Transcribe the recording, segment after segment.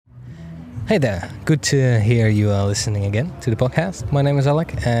Hey there, good to hear you are listening again to the podcast. My name is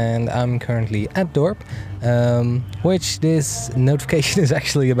Alec and I'm currently at Dorp, which this notification is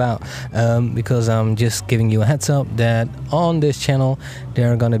actually about, because I'm just giving you a heads up that on this channel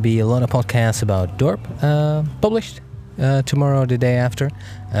there are going to be a lot of podcasts about Dorp published tomorrow or the day after,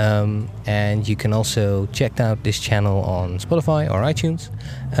 and you can also check out this channel on Spotify or iTunes.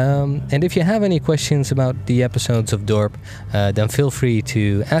 And if you have any questions about the episodes of Dorp, then feel free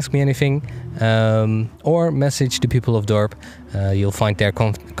to ask me anything, or message the people of Dorp. You'll find their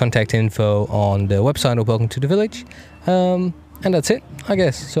contact info on the website of Welcome to the Village. And that's it, I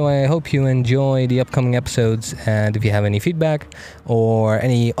guess. So I hope you enjoy the upcoming episodes, and if you have any feedback or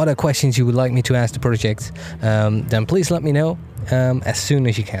any other questions you would like me to ask the project, then please let me know as soon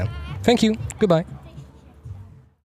as you can. Thank you. Goodbye.